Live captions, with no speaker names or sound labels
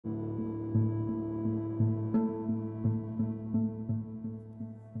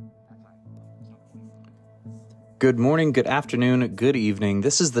Good morning, good afternoon, good evening.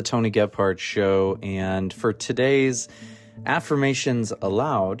 This is the Tony Gebhardt Show, and for today's Affirmations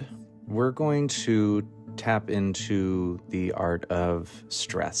Aloud, we're going to tap into the art of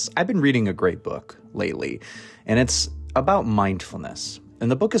stress. I've been reading a great book lately, and it's about mindfulness.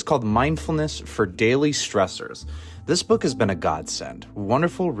 And the book is called Mindfulness for Daily Stressors. This book has been a godsend.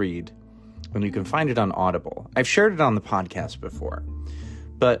 Wonderful read, and you can find it on Audible. I've shared it on the podcast before,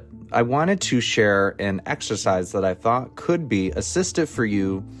 but I wanted to share an exercise that I thought could be assistive for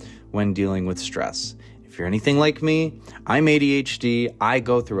you when dealing with stress. If you're anything like me, I'm ADHD. I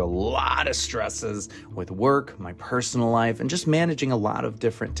go through a lot of stresses with work, my personal life, and just managing a lot of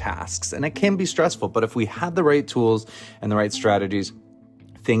different tasks. And it can be stressful, but if we have the right tools and the right strategies,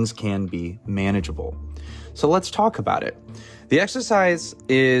 things can be manageable. So let's talk about it. The exercise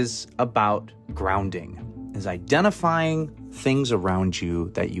is about grounding, is identifying things around you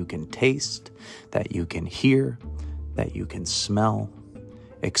that you can taste, that you can hear, that you can smell,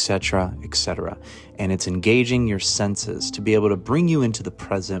 etc., etc. And it's engaging your senses to be able to bring you into the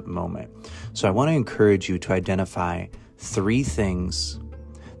present moment. So I want to encourage you to identify 3 things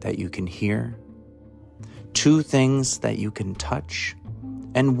that you can hear, 2 things that you can touch,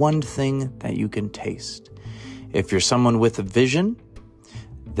 and 1 thing that you can taste. If you're someone with a vision,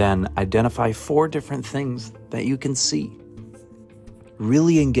 then identify 4 different things that you can see.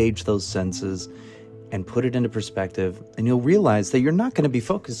 Really engage those senses and put it into perspective, and you'll realize that you're not going to be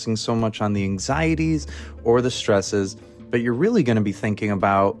focusing so much on the anxieties or the stresses, but you're really going to be thinking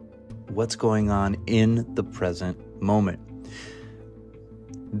about what's going on in the present moment.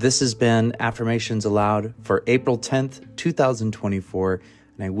 This has been Affirmations Aloud for April 10th, 2024,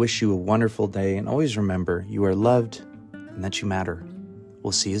 and I wish you a wonderful day, and always remember you are loved and that you matter.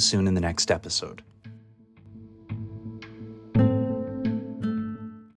 We'll see you soon in the next episode.